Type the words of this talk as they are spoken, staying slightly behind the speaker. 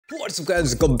What's up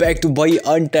guys, come back to भाई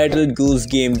Untitled Goose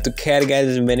game. तो खैर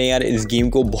गाइस मैंने यार इस गेम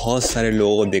को बहुत सारे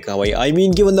लोगों को देखा भाई, I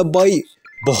mean कि मतलब भाई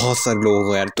बहुत सारे लोगों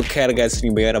को यार। तो खैर गाइस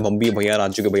नहीं भैया, अब हम भी भैया आ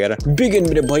चुके भैया बिगिन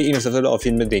मेरे भाई इन सबसे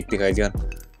ऑप्शन में देखते गाइस यार।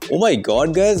 ओ माय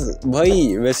गॉड गाइस,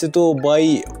 भाई वैसे तो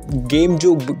भाई गेम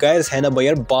जो गाइस है ना भाई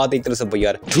यार, बात एक तरह से भाई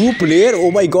यार 2 player. Oh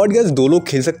my God guys, 2 लोग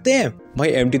खेल सकते हैं भाई।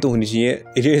 एम्प्टी तो होनी चाहिए,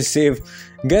 इट इज सेव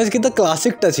गाइस। कितना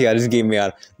क्लासिक टच यार इस गेम में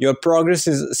यार। Your progress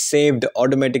is saved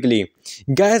automatically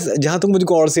guys. जहां तक मुझे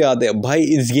और से याद है भाई,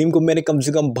 इस गेम को मैंने कम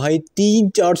से कम भाई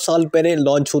 3-4 साल पहले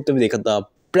लॉन्च होते हुए देखा था।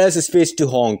 Press space to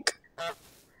हॉन्क।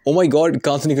 Oh my God,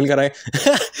 कहां से निकल कर आए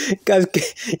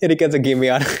यार कैसा गेम है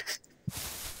यार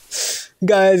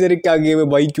गाइस। यार क्या गेम है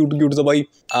भाई, क्यूट क्यूट सा भाई।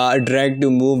 Drag to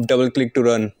move, double click to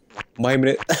run भाई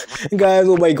मेरे guys.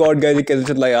 Oh my God guys, ये कैसे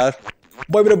चल रहा है यार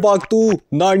भाई मेरे। भाग तू,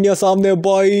 नाड़ियाँ सामने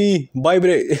भाई भाई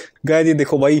मेरे गाइस। ये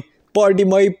देखो भाई, पार्टी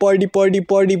भाई, पार्टी पार्टी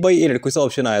पार्टी भाई। ये कोई सा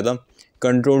ऑप्शन आया था,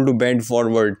 control to bend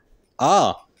forward.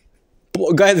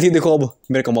 Guys ये देखो अब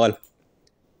मेरे कमाल।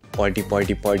 Party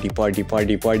party party party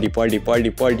party party party party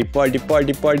party party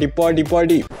party party party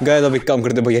party. Guys अब एक काम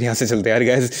करते भैया, यहाँ से चलते हैं यार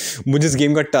गाइस। मुझे इस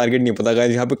गेम का टारगेट नहीं पता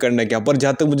गाइस, यहाँ पे करना क्या। पर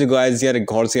जहाँ तक मुझे गाइस यार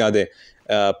गौर से याद है,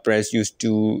 प्रेस यूज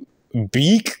टू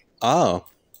बीक।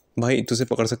 भाई तुझे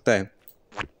पकड़ सकता है।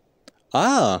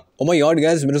 ओ माय गॉड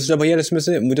गाइस, मैंने सोचा भैया इसमें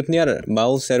से मुझे अपने यार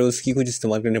माउस एरोस की कुछ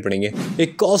इस्तेमाल करने पड़ेंगे।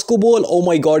 एक Costco ball. Oh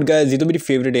my God guys, ये तो मेरी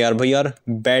फेवरेट है यार भाई यार।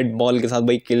 बैट बॉल के साथ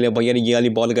भाई खेलने भाई यार, ये वाली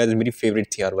बॉल गाइस मेरी फेवरेट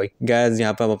थी यार भाई। गाइस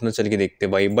यहाँ पे हम अपना चल के देखते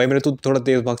हैं भाई। भाई मेरे तू थोड़ा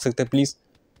तेज भाग सकता है प्लीज।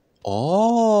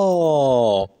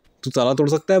 तू ताला तोड़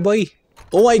सकता है भाई।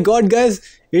 Oh my God guys,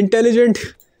 intelligent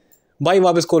भाई।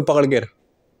 वापस कोल पकड़ के।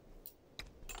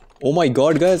 ओ माय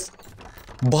गॉड गाइस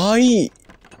भाई,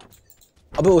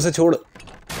 अबे उसे छोड़।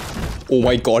 ओ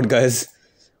माय गॉड गाइस,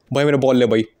 भाई मेरा बॉल ले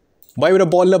भाई, भाई मेरा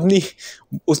बॉल ले अपनी,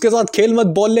 उसके साथ खेल मत,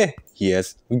 बॉल ले।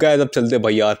 यस गाइस, अब चलते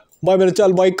भाई यार। भाई मेरा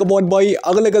चल भाई, कम ऑन भाई,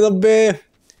 अगले कदम पे।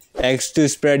 X to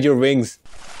spread your wings.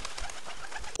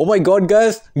 Oh my God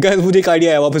guys, मुझे एक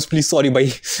आइडिया आया वापस प्लीज। सॉरी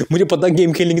भाई, मुझे पता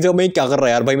गेम खेलने की जगह मैं क्या कर रहा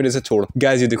है यार भाई, मेरे से छोड़।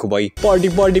 गाइस ये देखो भाई, party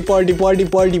party party party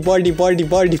party party party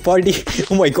party party.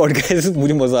 Oh my God guys,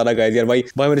 मुझे मजा आ रहा है गाइस यार भाई।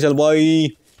 भाई मेरे चल भाई,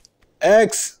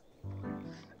 एक्स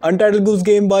अनटाइटल्ड गूस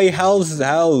गेम भाई।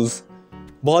 हाउस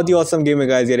बहुत ही ऑसम गेम है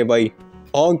गाइस यार भाई।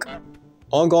 हॉन्क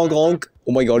हॉन्क हॉन्क हॉन्क।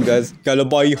 ओ माय गॉड गाइस, चलो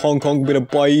भाई हॉन्क हॉन्क मेरा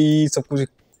भाई। सब कुछ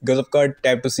गजब का।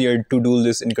 Tap to C to do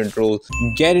this in control.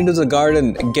 Get into the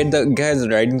garden, get the guys.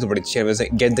 Riding तो बड़ी अच्छी है वैसे।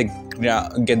 Get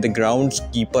the ground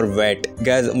keeper wait.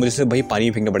 Guys मुझे से भाई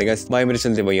पानी फेंकना पड़ेगा भाई मेरे।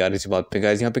 चलते भाई यार इसी बात पे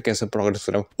गाइस। यहाँ पे कैसे प्रोग्रेस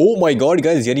कर रहा हूँ। ओ माय गॉड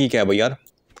गाइस, यार ये क्या है भाई यार।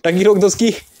 टंगी रोक दो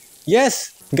उसकी। यस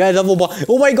गाइस, अब वो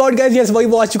oh my God guys, yes भाई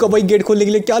वो आ चुका भाई गेट खोलने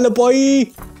के लिए। क्या लो भाई,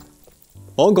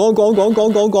 हॉन्क हॉन्क हॉन्क हॉन्क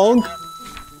हॉन्क हॉन्क हॉन्क।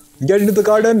 Get into the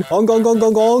garden, हॉन्क हॉन्क हॉन्क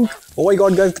हॉन्क हॉन्क। Oh my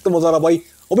God guys, कितना मजा आ रहा भाई।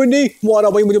 अबे नहीं, वो आ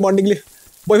रहा भाई मुझे मारने के लिए।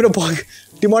 भाई मेरा भाग,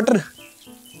 टमाटर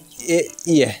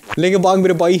ये लेके भाग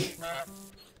मेरे भाई।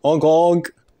 हॉन्क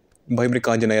हॉन्क भाई मेरे,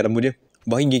 कहाँ जाना यार मुझे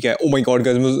भाई। ये क्या है। ओ माय गॉड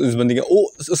गाइस, इस बंदी का ओ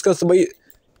उसका भाई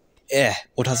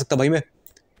उठा सकता भाई मैं।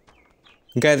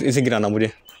 गाइस इसे गिराना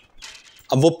मुझे।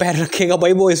 अब वो पैर रखेगा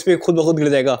भाई, वो इस पे खुद ब खुद गिर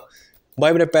जाएगा।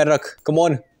 भाई मेरे पैर रख, कम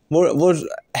ऑन। वो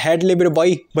हेड ले मेरे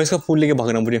भाई। भाई इसका फूल लेके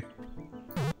भागना मुझे।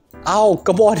 आओ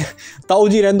कम ऑन, ताऊ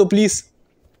जी रहने दो प्लीज।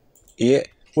 ये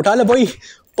उठा ले भाई,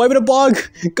 भाई मेरे भाग,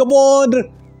 कम ऑन।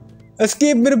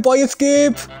 एस्केप मेरे भाई,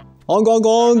 एस्केप। हॉन्क हॉन्क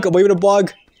हॉन्क भाई मेरे भाग।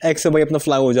 एक्स से भाई अपना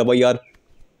फ्लाई हो जा भाई यार।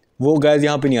 वो गाइस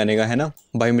यहाँ पे नहीं आने का है ना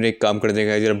भाई। मेरे एक काम कर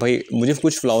देगा यार भाई, मुझे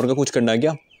कुछ फ्लावर का कुछ करना है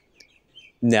क्या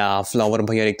ना। फ्लावर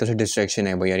भाई यार एक तरह से डिस्ट्रैक्शन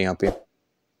है भाई यार यहाँ पे।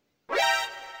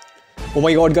 ओ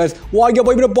माय गॉड गाइस, वो आ गया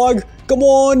भाई मेरा भाग। कम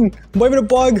ऑन भाई मेरा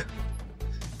भाग,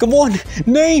 कम ऑन।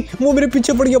 नहीं, वो मेरे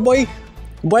पीछे पड़ गया भाई।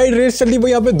 भाई रेस चल रही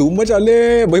भाई यहाँ पे, धूम मचा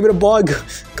ले भाई मेरा भाग।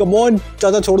 कम ऑन,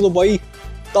 चाचा छोड़ दो भाई,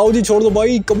 ताऊ जी छोड़ दो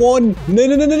भाई। कम ऑन, नहीं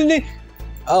नहीं नहीं नहीं।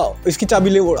 इसकी चाबी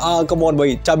ले। कम ऑन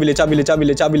भाई, चाबी ले चाबी ले चाबी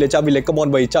ले चाबी ले चाबी ले। कम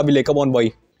ऑन भाई, चाबी ले, कम ऑन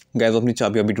भाई। गैस अपनी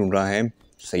चाबी अभी ढूंढ रहा है,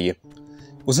 सही है।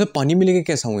 उसे पानी में लेके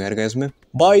कैसा हूँ यार गैस में।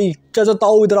 भाई चाचा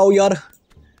ताऊ इधर आओ यार।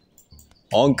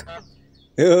 हॉन्क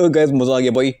गैस, मजा आ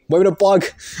गया भाई। भाई मेरा पाग,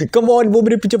 कम ऑन। वो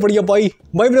मेरे पीछे पड़ गया भाई।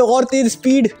 भाई मेरा और तेज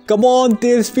speed, come on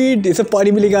Tej speed. इसे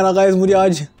पानी में लेके आना गैस मुझे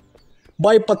आज।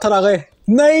 भाई पत्थर आ गए,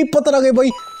 नहीं पत्थर आ गए भाई।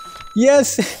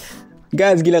 यस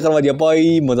गैस, गीला करवा दिया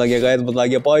भाई। मजा आ गया गैस, मजा आ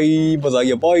गया भाई, मजा आ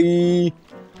गया भाई।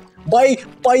 भाई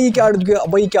भाई क्या अड़ गया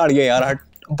भाई, क्या अड़ गया यार। हट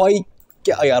भाई,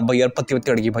 क्या यार भाई यार, पत्ती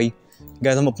पत्ती अड़ गई भाई।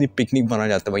 गैस हम अपनी पिकनिक बना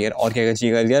जाते हैं भाई यार। और क्या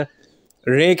चाहिए गैस यार।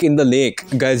 Rake in the lake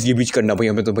gas, ये बीच करना भाई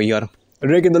हमें तो भाई यार।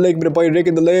 रेक इन द लेक मेरे भाई, rake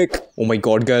in the lake. Oh my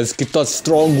God guys, कितना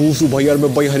स्ट्रांग गूस हूँ भाई यार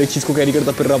मैं भाई। हर एक चीज को कैरी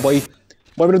करता फिर रहा भाई।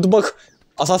 भाई मेरे तो बक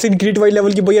असासिन क्रीड वाली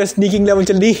लेवल की भैया स्नीकिंग लेवल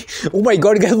चल रही। ओ माय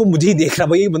गॉड गाइस वो मुझे ही देख रहा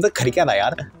भाई, ये बंदा खड़ क्या रहा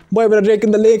यार। भाई मेरा rake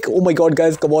in the lake. Oh my God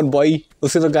guys come on भाई।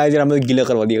 उससे तो गाइस यार हमें गीला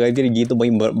करवा दिया गाइस, ये तो भाई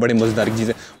बड़े मजेदार की चीज़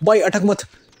है भाई। अटक मत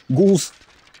गूस।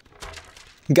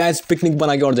 गाइस पिकनिक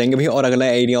बना के और जाएंगे भाई, और अगला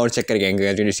एरिया और चेक करके आएंगे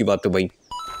गाइस इसी बात पे भाई।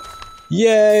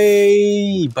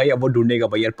 ये भाई अब वो ढूंढेगा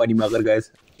भाई यार पानी में अगर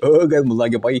गाइस। गाइस मजा आ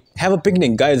गया भाई। Have a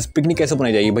picnic guys. Picnic कैसे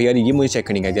बनाई जाएगी भाई यार, ये मुझे चेक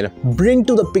करनी है यार। Bring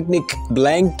to the picnic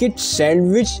blanket,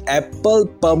 sandwich, Apple,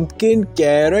 pumpkin,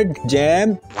 carat,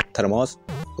 jam, thermos.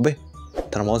 अबे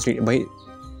थर्मोस भाई,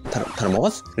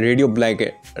 thermos, radio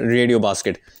blanket, radio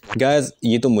basket. Guys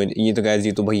ये तो गाइस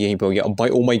ये तो भाई यहीं पे हो गया। अब भाई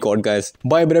ओ माय गॉड गाइस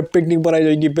भाई मेरे पिकनिक बनाई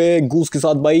जाएगी पे गूस के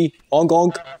साथ भाई। ऑंक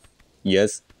ऑंक।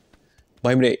 यस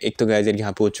भाई मेरे एक तो गैस यार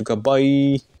यहाँ पे हो चुका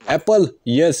भाई। एप्पल,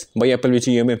 यस भाई एप्पल भी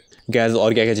चाहिए हमें। गैस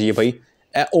और क्या क्या चाहिए भाई।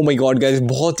 ओ माय गॉड गैस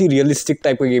बहुत ही रियलिस्टिक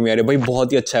टाइप का गेम यार है भाई,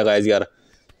 बहुत ही अच्छा है गैस यार।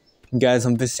 गैस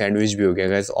हम पे सैंडविच भी हो गया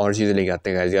गैस, और चीज़ें लेके आते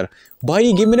हैं गैस यार। भाई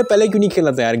ये गेम मैंने पहले क्यों नहीं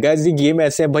खेला था यार। गैस ये गेम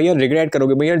ऐसे है भाई यार, रिग्रेट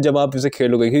करोगे भाई यार जब आप इसे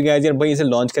खेलोगे, क्योंकि गैस यार भाई इसे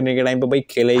लॉन्च करने के टाइम पे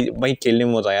भाई खेलने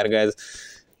में मजा यार गैस।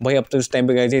 भाई अब तो इस टाइम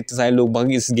पे गैस इतने सारे लोग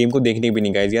भाई इस गेम को देखने भी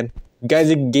नहीं गैस यार। गैस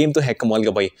ये गेम तो है कमाल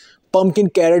का भाई। पंपकिन,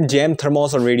 कैरेट, जैम,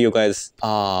 थर्मोस और रेडियो गैस।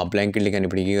 ब्लैंकेट लेके आनी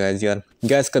पड़ेगी गैस यार।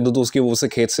 गैस कद्दू तो उसके वो से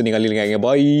खेत से निकाल लेके आएंगे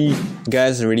भाई।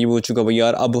 गैस रेडी हो चुका भाई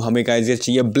यार। अब हमें गैस ये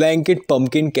चाहिए blanket,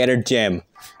 pumpkin, carat, jam.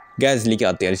 Gas लेके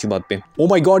आते हैं इसी बात पे। ओ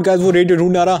माय गॉड गैस वो रेडियो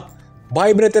ढूंढ आ रहा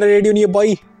भाई। मेरा तेरा रेडियो नहीं है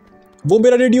भाई, वो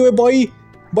मेरा रेडियो है भाई।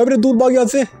 भाई मेरे दूर भाग यहाँ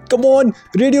से। कम ऑन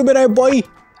रेडियो मेरा है भाई।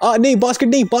 नहीं बास्केट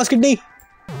नहीं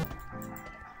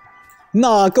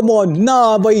ना, कम ऑन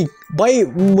ना भाई। भाई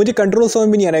मुझे कंट्रोल समझ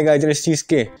में नहीं आ रहा है इस चीज़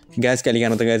के। गैस क्या लेके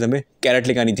आना था गैस हमें, कैरेट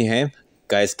लेके आनी थी हैं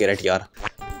गैस, कैरेट यार।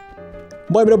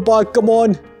 भाई मेरे पास कम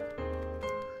ऑन।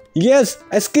 यस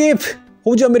एस्केप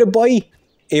हो जा मेरे भाई।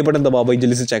 ए बटन दबा भाई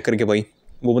जल्दी से चेक करके भाई।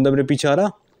 वो बंदा मेरे पीछे आ रहा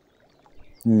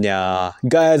ना।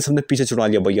 गैस हमने पीछे छुड़ा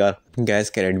लिया भाई यार। गैस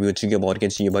कैरेट भी हो चुकी है, और क्या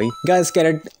चाहिए भाई। Gas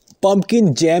carat,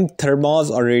 pumpkin, jam,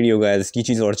 thermos और रेडियो। गैस ये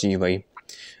चीज़ और चाहिए भाई।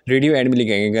 रेडियो एंड में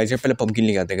लेके आएंगे गैस, पहले पंपकिन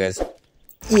लेके आते हैं गैस।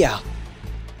 या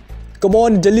कम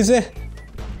ऑन जल्दी से।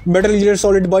 मेटल गियर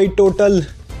सॉलिड भाई, टोटल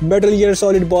मेटल गियर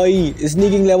सॉलिड भाई,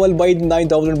 स्नीकिंग लेवल भाई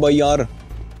 9000 भाई यार।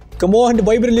 कम ऑन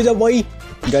भाई मेरे ले जा भाई।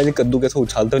 गैस कद्दू कैसे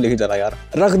उछालते हुए लेके जा रहा यार,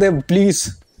 रख दे प्लीज।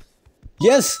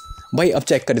 यस भाई अब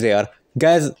चेक कर दे यार।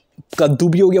 गैस कद्दू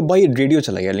भी हो गया भाई, रेडियो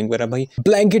चला गया लिंक मेरा भाई।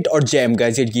 ब्लैंकेट और जैम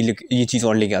गैस ये चीज़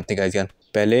और लेके आते हैं गैस यार।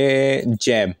 पहले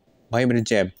जैम भाई मेरे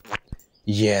जैम।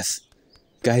 यस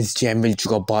गैस जैम मिल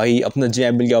चुका भाई, अपना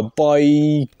जैम मिल गया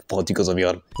भाई, बहुत ही कसम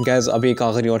यार। गैस अब एक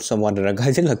आखिरी और सामान रहा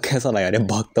गैस, ये लग कैसा ना यार,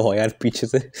 भागता हुआ यार पीछे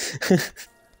से।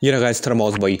 ये रहा गैस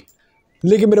थर्मोस भाई।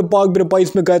 लेकिन मेरे भाई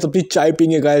इसमें गैस अपनी चाय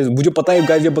पीएंगे गैस। मुझे पता है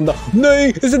गैस ये बंदा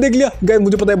नहीं, इसे देख लिया गैस,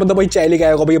 मुझे पता है बंदा भाई चाय लेके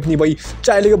आएगा भाई अपनी भाई।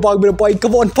 चाय लेके भाग मेरे भाई।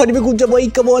 कम ऑन पानी में कूद जा भाई,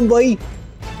 कम ऑन भाई।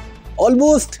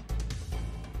 ऑलमोस्ट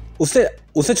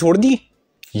उसे छोड़ दी।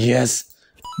 यस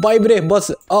भाई मेरे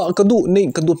बस। कद्दू नहीं,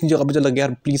 कद्दू अपनी जगह पे चला गया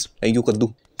यार, प्लीज थैंक यू कद्दू।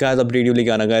 गैस अब रेडियो लेके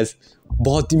आना गैस।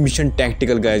 बहुत ही मिशन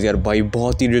टैक्टिकल गैस यार भाई,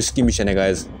 बहुत ही रिस्की मिशन है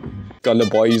गैस। कल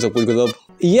भाई सब कुछ गजब।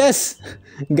 यस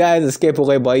गैस एस्केप हो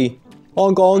गए भाई।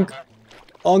 ऑंक ऑंक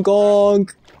ऑंक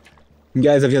ऑंक।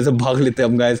 गैस अब यहाँ से भाग लेते हैं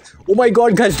हम gas. Oh my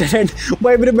God gas dead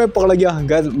भाई मेरे, मैं पकड़ा गया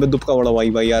गैस। मैं दुबका पड़ा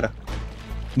भाई यार,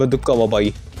 मैं दुबका हुआ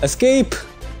भाई। Escape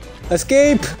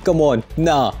escape come on.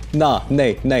 ना ना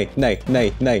नहीं नहीं नहीं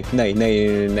नहीं नहीं नहीं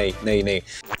नहीं नहीं नहीं नहीं।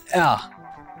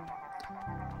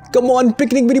 कम ऑन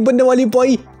पिकनिक मेरी बनने वाली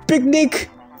भाई, पिकनिक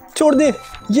छोड़ दे।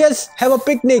 Yes have a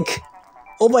picnic.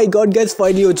 Oh my God gas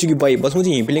finally हो चुकी भाई, बस मुझे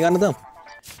यहीं पे लगाना था।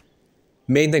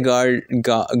 Make the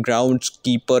ground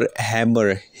keeper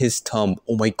hammer his thumb.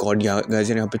 Oh my God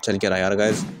यहाँ पे चल के रहा यार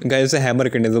गैस। गैस से हैमर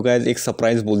करने दो गैस, एक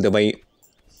सरप्राइज बोल दे भाई।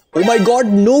 Oh my God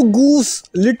no goose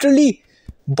literally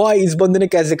भाई, इस बंदे ने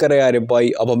कैसे करा यार भाई।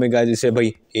 अब हमें गैस इसे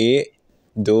भाई 1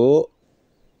 2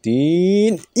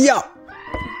 3 या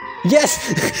यस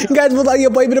गैस बता दिया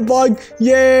भाई मेरे भाग।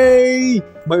 ये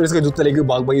भाई इसका जूता लेके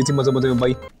भाग भाई इसी मजे में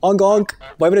भाई। ऑंक ऑंक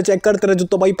भाई मेरे चेक कर, तेरा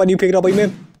जूता भाई पानी फेंक रहा भाई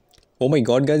मैं। ओ माय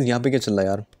गॉड गैस यहाँ पे क्या चल रहा है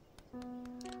यार।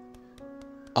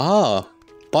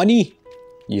 पानी।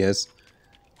 यस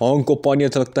ऑंक को पानी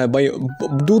अच्छा लगता है भाई।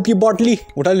 दूध की बोतली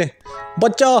उठा ले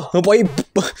बच्चा भाई।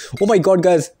 ओ माय गॉड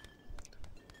गैस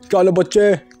क्या लो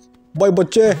बच्चे भाई,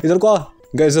 बच्चे इधर को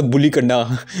गैस बुली करना।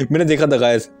 मैंने देखा था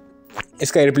गैस,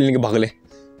 इसका एयरप्लेन लेके भाग ले।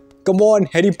 कम ऑन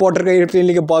हैरी पॉटर का एयरप्लेन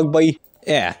लेके भाग भाई।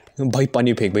 भाई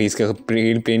पानी फेंक भाई इसका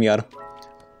एयरप्लेन यार।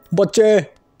 बच्चे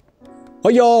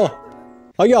हैया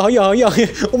हैया हैया हैया।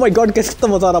 ओ माय गॉड कैसे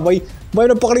कितना मजा आ रहा भाई। भाई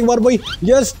ने पकड़ के मार भाई।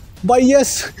 यस भाई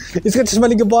यस, इसका चश्मा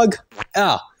लेके भाग।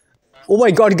 ओ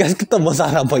माय गॉड गैस कितना मजा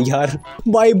आ रहा भाई यार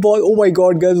भाई बहुत। ओ माय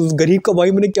गॉड गैस उस गरीब का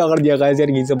भाई मैंने क्या कर दिया गैस यार,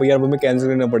 यहीं से भाई यार हमें कैंसिल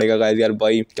करना पड़ेगा गैस यार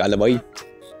भाई। क्या है भाई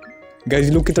गाइस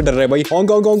लोग कितना डर रहा है भाई,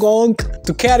 हॉन्क हॉन्क हॉन्क हॉन्क।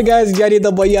 तो खैर गाइस यार ये था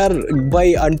भाई यार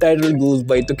भाई अनटाइटल्ड गूस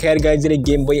भाई। तो खैर गाइस ये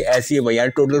गेम भाई ऐसी है भाई यार,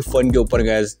 टोटल फन के ऊपर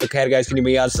गाइस। तो खैर गाइस के लिए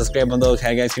भाई यार सब्सक्राइब बंदा,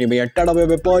 खैर गाइस के लिए भाई यार टाटा बाय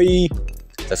बाय,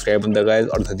 सब्सक्राइब बंदा गाइस,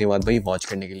 और धन्यवाद भाई वॉच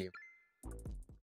करने के लिए।